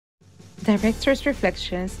Director's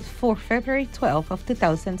Reflections for February 12 of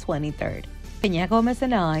 2023. Peña Gomez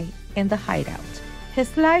and I in the hideout.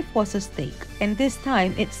 His life was at stake, and this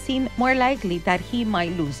time it seemed more likely that he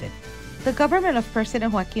might lose it. The government of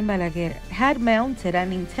President Joaquín Balaguer had mounted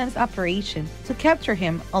an intense operation to capture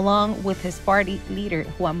him along with his party leader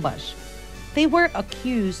Juan Bosch. They were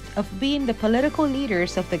accused of being the political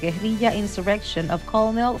leaders of the guerrilla insurrection of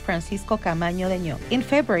Colonel Francisco Camaño Leño in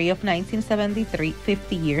February of 1973,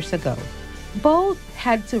 50 years ago. Both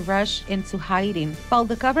had to rush into hiding while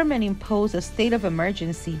the government imposed a state of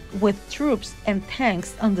emergency with troops and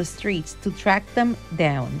tanks on the streets to track them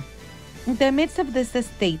down. In the midst of this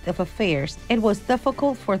state of affairs, it was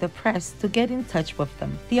difficult for the press to get in touch with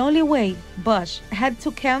them. The only way Bosch had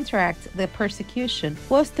to counteract the persecution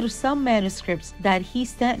was through some manuscripts that he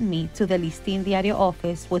sent me to the Diario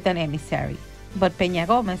office with an emissary. But Peña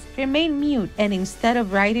Gomez remained mute, and instead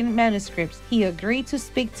of writing manuscripts, he agreed to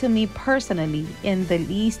speak to me personally in the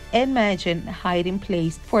least imagined hiding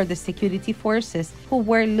place for the security forces who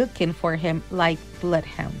were looking for him like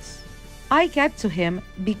bloodhounds. I got to him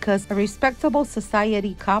because a respectable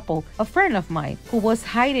society couple, a friend of mine who was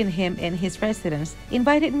hiding him in his residence,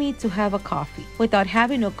 invited me to have a coffee without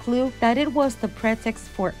having a clue that it was the pretext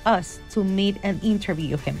for us to meet and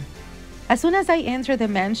interview him. As soon as I entered the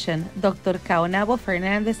mansion, Dr. Caonabo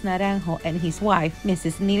Fernandez Naranjo and his wife,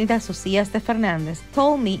 Mrs. Nilda Socias de Fernandez,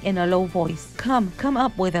 told me in a low voice, come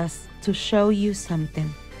up with us to show you something."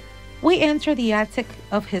 We entered the attic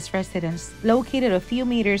of his residence, located a few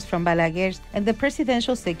meters from Balaguer's and the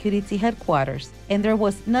presidential security headquarters, and there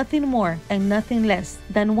was nothing more and nothing less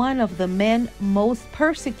than one of the men most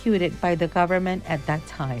persecuted by the government at that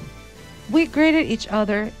time. We greeted each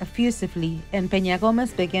other effusively, and Peña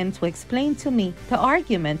Gomez began to explain to me the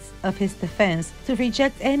arguments of his defense to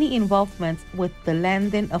reject any involvement with the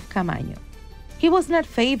landing of Camaño. He was not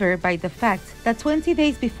favored by the fact that 20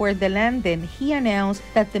 days before the landing, he announced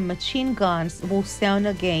that the machine guns will sound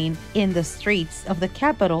again in the streets of the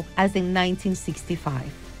capital as in 1965,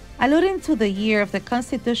 alluding to the year of the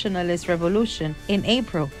Constitutionalist Revolution in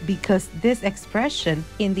April, because this expression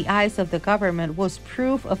in the eyes of the government was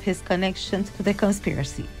proof of his connection to the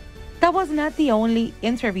conspiracy. That was not the only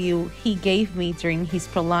interview he gave me during his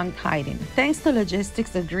prolonged hiding. Thanks to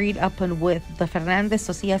logistics agreed upon with the Fernandez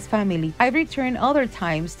Socias family, I returned other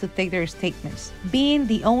times to take their statements, being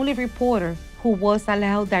the only reporter who was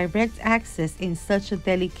allowed direct access in such a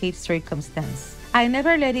delicate circumstance. I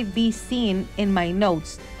never let it be seen in my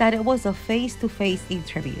notes that it was a face-to-face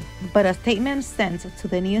interview, but a statement sent to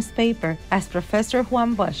the newspaper, as Professor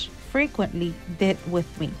Juan Bosch frequently did with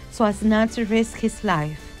me, so as not to risk his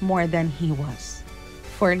life more than he was.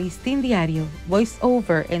 For Diario,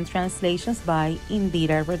 voiceover and translations by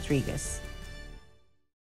Indira Rodriguez.